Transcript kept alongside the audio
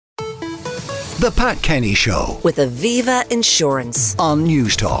The Pat Kenny Show with Aviva Insurance on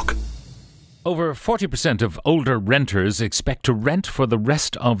News Talk. Over 40% of older renters expect to rent for the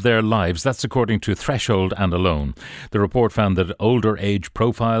rest of their lives. That's according to Threshold and Alone. The report found that older age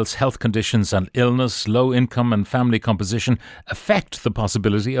profiles, health conditions and illness, low income and family composition affect the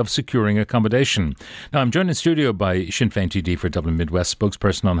possibility of securing accommodation. Now, I'm joined in studio by Sinn Fein T.D. for Dublin Midwest,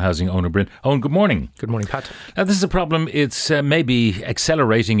 spokesperson on housing, Eoin O'Broin. Eoin, good morning. Good morning, Pat. Now, this is a problem. It's maybe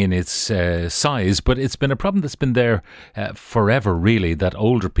accelerating in its size, but it's been a problem that's been there forever, really, that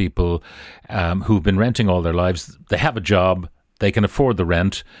older people who've been renting all their lives, they have a job, they can afford the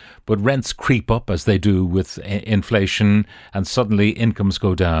rent, but rents creep up as they do with inflation, and suddenly incomes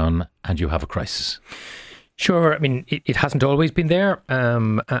go down and you have a crisis. Sure. I mean, it hasn't always been there,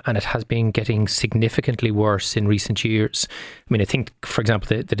 and it has been getting significantly worse in recent years. I mean, I think, for example,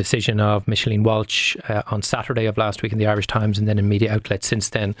 the decision of Micheline Walsh on Saturday of last week in the Irish Times and then in media outlets since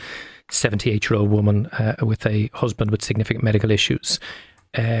then, 78-year-old woman with a husband with significant medical issues,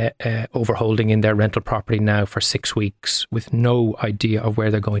 overholding in their rental property now for 6 weeks with no idea of where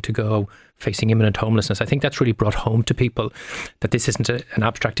they're going to go, facing imminent homelessness. I think that's really brought home to people that this isn't an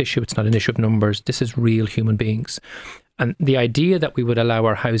abstract issue. It's not an issue of numbers. This is real human beings. And the idea that we would allow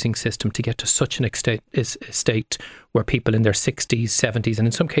our housing system to get to such an state where people in their 60s, 70s and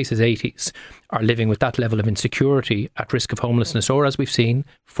in some cases 80s are living with that level of insecurity at risk of homelessness, or as we've seen,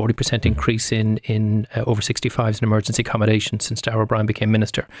 40% increase in over 65s in emergency accommodation since Darragh O'Brien became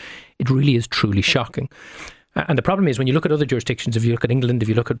minister. It really is truly shocking. And the problem is, when you look at other jurisdictions, if you look at England, if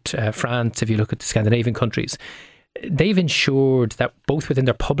you look at France, if you look at the Scandinavian countries, they've ensured that both within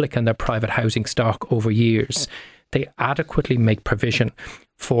their public and their private housing stock over years, they adequately make provision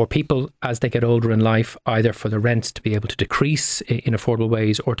for people as they get older in life, either for the rents to be able to decrease in affordable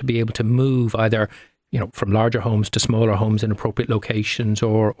ways or to be able to move either, from larger homes to smaller homes in appropriate locations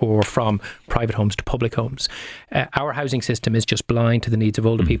or from private homes to public homes. Our housing system is just blind to the needs of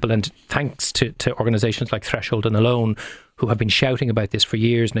older people, and thanks to organisations like Threshold and Alone, who have been shouting about this for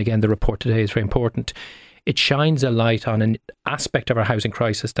years, and again the report today is very important. It shines a light on an aspect of our housing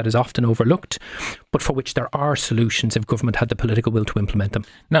crisis that is often overlooked, but for which there are solutions if government had the political will to implement them.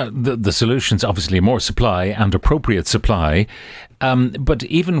 Now, the solution's obviously more supply and appropriate supply, but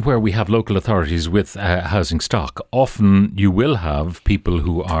even where we have local authorities with housing stock, often you will have people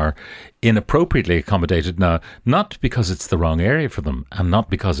who are inappropriately accommodated now, not because it's the wrong area for them and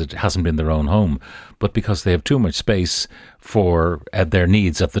not because it hasn't been their own home, but because they have too much space for their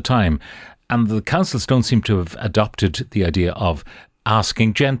needs at the time. And the councils don't seem to have adopted the idea of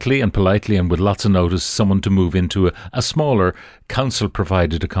asking gently and politely and with lots of notice someone to move into a smaller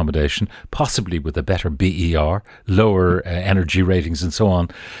council-provided accommodation, possibly with a better BER, lower energy ratings and so on.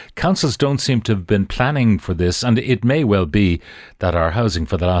 Councils don't seem to have been planning for this, and it may well be that our housing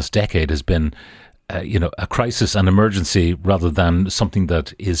for the last decade has been a crisis, an emergency, rather than something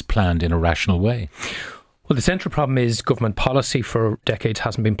that is planned in a rational way. Well, the central problem is government policy for decades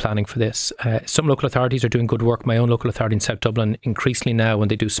hasn't been planning for this. Some local authorities are doing good work. My own local authority in South Dublin, increasingly now when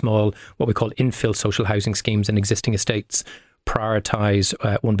they do small, what we call infill social housing schemes in existing estates, prioritise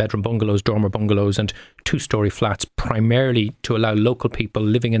one-bedroom bungalows, dormer bungalows and two-storey flats, primarily to allow local people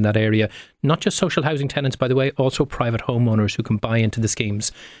living in that area, not just social housing tenants, by the way, also private homeowners who can buy into the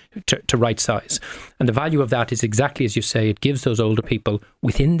schemes to right size. And the value of that is exactly as you say, it gives those older people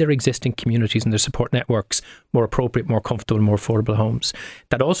within their existing communities and their support networks more appropriate, more comfortable, more affordable homes.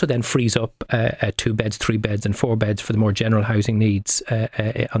 That also then frees up 2 beds, 3 beds and 4 beds for the more general housing needs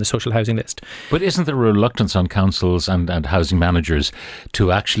on the social housing list. But isn't there a reluctance on councils and housing managers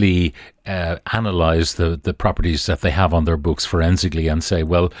to actually analyse the properties that they have on their books forensically and say,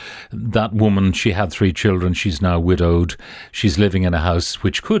 well, that woman, she had 3 children, she's now widowed, she's living in a house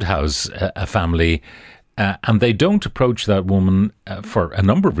which could house a family, and they don't approach that woman for a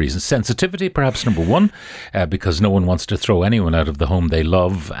number of reasons. Sensitivity, perhaps number one, because no one wants to throw anyone out of the home they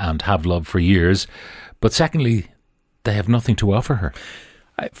love and have loved for years. But secondly, they have nothing to offer her.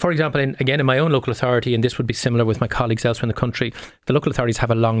 For example, in my own local authority, and this would be similar with my colleagues elsewhere in the country, the local authorities have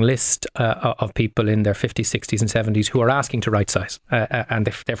a long list of people in their 50s, 60s and 70s who are asking to right size, and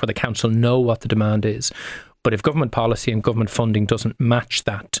therefore the council know what the demand is. But if government policy and government funding doesn't match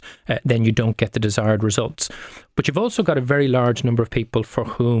that, then you don't get the desired results. But you've also got a very large number of people for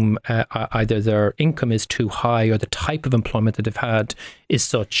whom either their income is too high or the type of employment that they've had is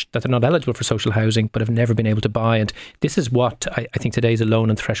such that they're not eligible for social housing but have never been able to buy. And this is what I think today's Alone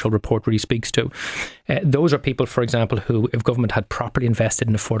and Threshold report really speaks to. Those are people, for example, who, if government had properly invested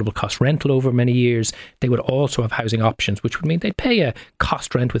in affordable cost rental over many years, they would also have housing options, which would mean they'd pay a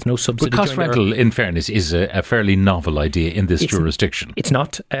cost rent with no subsidy. But cost rental, in fairness, is a fairly novel idea in this jurisdiction. It's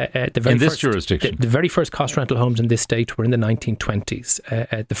not. Jurisdiction. The very first cost rental homes in this state were in the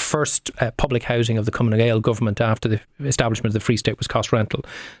 1920s. The first public housing of the Cumann Gael government after the establishment of the Free State was cost rental.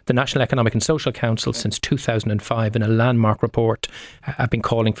 The National Economic and Social Council, since 2005, in a landmark report, have been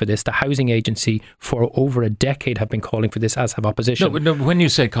calling for this. The Housing Agency, for over a decade, have been calling for this, as have opposition. No, when you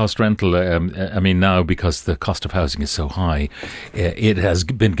say cost rental, I mean now, because the cost of housing is so high, it has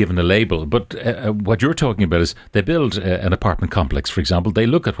been given a label. But what you're talking about is they build an apartment complex, for example. They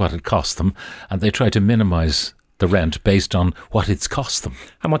look at what it costs them and they try to minimise the rent based on what it's cost them.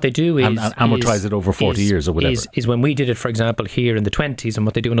 And what they do is... And amortise it over 40 years or whatever. Is when we did it, for example, here in the 20s, and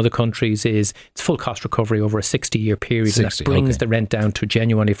what they do in other countries is it's full cost recovery over a 60-year period. And that brings the rent down to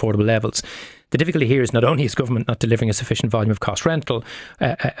genuinely affordable levels. The difficulty here is not only is government not delivering a sufficient volume of cost rental,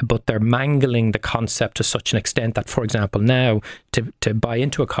 but they're mangling the concept to such an extent that, for example, now to buy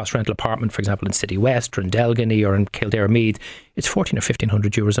into a cost rental apartment, for example, in City West or in Delgany or in Kildare Meath, it's €1,400 or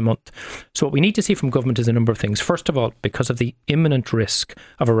 €1,500 a month. So what we need to see from government is a number of things. First of all, because of the imminent risk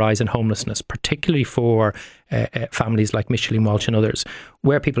of a rise in homelessness, particularly for families like Micheline Walsh and others,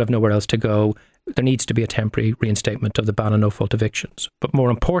 where people have nowhere else to go, there needs to be a temporary reinstatement of the ban on no-fault evictions. But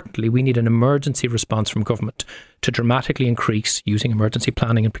more importantly, we need an emergency response from government to dramatically increase, using emergency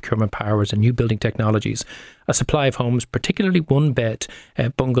planning and procurement powers and new building technologies, a supply of homes, particularly one-bed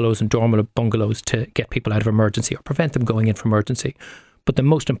bungalows and dormer bungalows, to get people out of emergency or prevent them going in for emergency. But the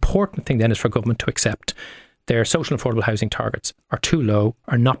most important thing then is for government to accept their social and affordable housing targets are too low,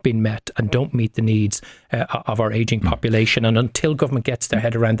 are not being met, and don't meet the needs of our ageing population. And until government gets their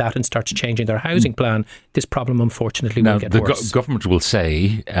head around that and starts changing their housing plan, this problem, unfortunately, will get worse. Government will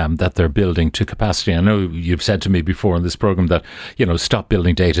say that they're building to capacity. I know you've said to me before in this programme that, stop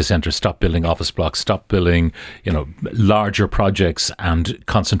building data centres, stop building office blocks, stop building, larger projects and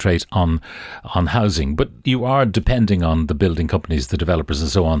concentrate on housing. But you are depending on the building companies, the developers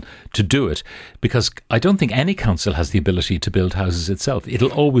and so on, to do it, because I don't think any council has the ability to build houses itself.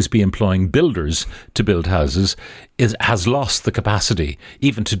 It'll always be employing builders to build houses. It has lost the capacity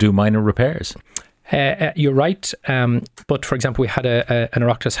even to do minor repairs. You're right. But for example, we had an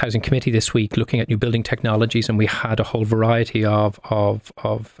Oireachtas Housing Committee this week looking at new building technologies, and we had a whole variety of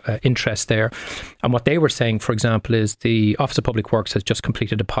interest there. And what they were saying, for example, is the Office of Public Works has just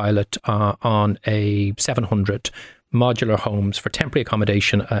completed a pilot on a 700 modular homes for temporary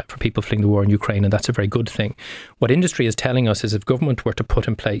accommodation for people fleeing the war in Ukraine, and that's a very good thing. What industry is telling us is if government were to put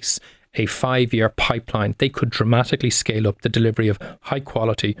in place a 5-year pipeline, they could dramatically scale up the delivery of high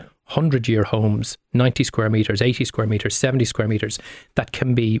quality 100-year homes, 90 square metres, 80 square metres, 70 square metres, that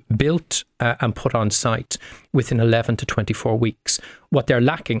can be built and put on site within 11 to 24 weeks. What they're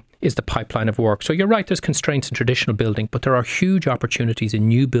lacking is the pipeline of work. So you're right, there's constraints in traditional building, but there are huge opportunities in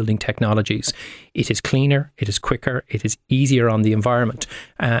new building technologies. It is cleaner, it is quicker, it is easier on the environment.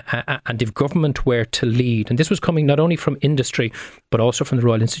 And if government were to lead, and this was coming not only from industry, but also from the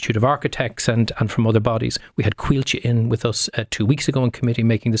Royal Institute of Architects and from other bodies. We had Quilcha in with us 2 weeks ago in committee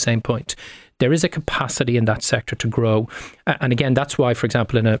making the same point. There is a capacity in that sector to grow. And again, that's why, for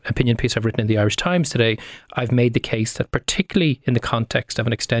example, in an opinion piece I've written in the Irish Times today, I've made the case that particularly in the context of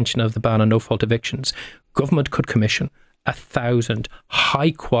an extension of the ban on no-fault evictions, government could commission 1,000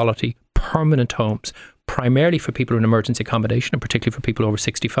 high-quality permanent homes, primarily for people in emergency accommodation and particularly for people over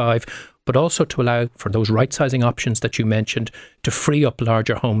 65, but also to allow for those right-sizing options that you mentioned to free up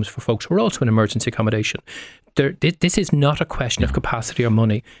larger homes for folks who are also in emergency accommodation. This is not a question of capacity or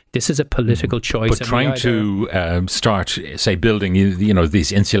money. This is a political choice. But trying to start, say, building,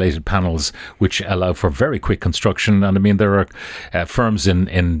 these insulated panels which allow for very quick construction. And I mean, there are firms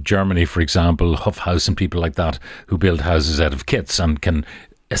in Germany, for example, Hofhaus and people like that, who build houses out of kits and can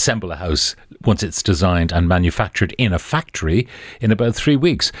assemble a house once it's designed and manufactured in a factory in about 3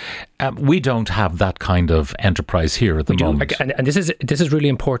 weeks. We don't have that kind of enterprise here at the moment. And this is really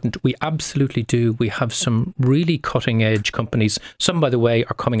important. We absolutely do. We have some really cutting edge companies. Some, by the way,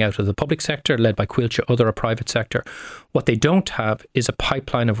 are coming out of the public sector, led by Quilcha, other are private sector. What they don't have is a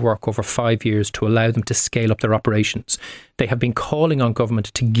pipeline of work over 5 years to allow them to scale up their operations. They have been calling on government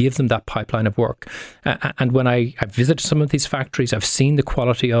to give them that pipeline of work. And when I've visited some of these factories, I've seen the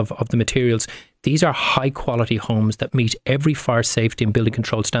quality of the materials. These are high quality homes that meet every fire safety and building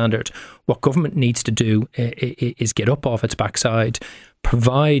control standard. What government needs to do is get up off its backside,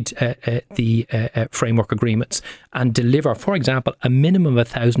 provide the framework agreements and deliver, for example, a minimum of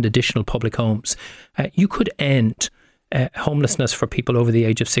 1,000 additional public homes. You could end homelessness for people over the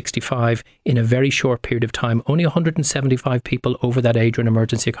age of 65 in a very short period of time. Only 175 people over that age are in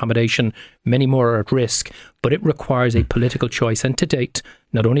emergency accommodation. Many more are at risk, but it requires a political choice. And to date,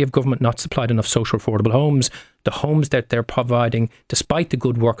 not only have government not supplied enough social affordable homes, the homes that they're providing, despite the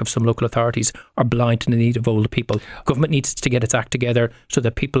good work of some local authorities, are blind to the need of older people. Government needs to get its act together so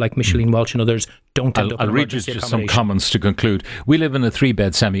that people like Micheline Walsh and others don't end up in emergency accommodation. I'll read you just some comments to conclude. We live in a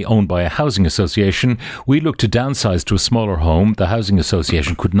 3-bed semi owned by a housing association. We look to downsize to a smaller home. The housing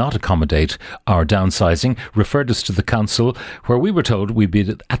association could not accommodate our downsizing, referred us to the council, where we were told we'd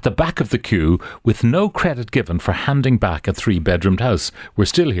be at the back of the queue with no credit given for handing back a 3-bedroomed house. We're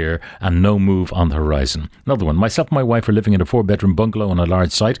still here and no move on the horizon. Another one. Myself and my wife are living in a 4-bedroom bungalow on a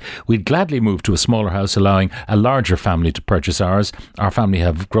large site. We'd gladly move to a smaller house, allowing a larger family to purchase ours. Our family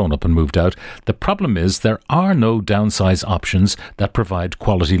have grown up and moved out. The problem is there are no downsize options that provide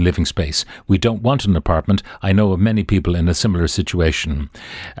quality living space. We don't want an apartment. I know of many people in a similar situation.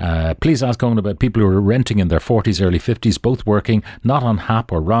 Please ask Eoin about people who are renting in their 40s, early 50s, both working, not on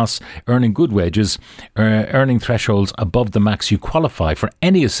HAP or ROS, earning good wages, earning thresholds above the max you qualify for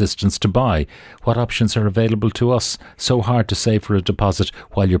any assistance to buy. What options are available to us? So hard to save for a deposit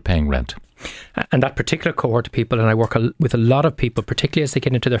while you're paying rent. And that particular cohort of people, and I work with a lot of people, particularly as they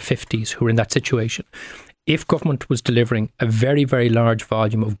get into their 50s, who are in that situation. If government was delivering a very, very large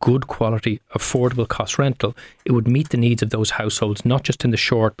volume of good quality, affordable cost rental, it would meet the needs of those households, not just in the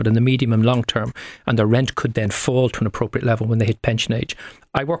short, but in the medium and long term. And their rent could then fall to an appropriate level when they hit pension age.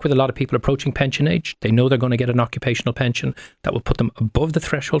 I work with a lot of people approaching pension age. They know they're going to get an occupational pension that will put them above the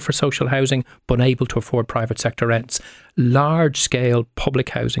threshold for social housing, but unable to afford private sector rents. Large scale public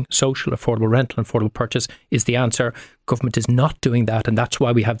housing, social, affordable rental and affordable purchase is the answer. Government is not doing that, and that's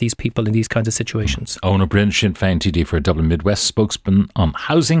why we have these people in these kinds of situations. Eoin O'Broin, Sinn Fein T.D. for Dublin Midwest, spokesman on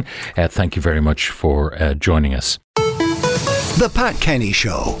housing. Thank you very much for joining us. The Pat Kenny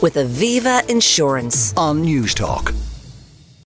Show with Aviva Insurance on News Talk.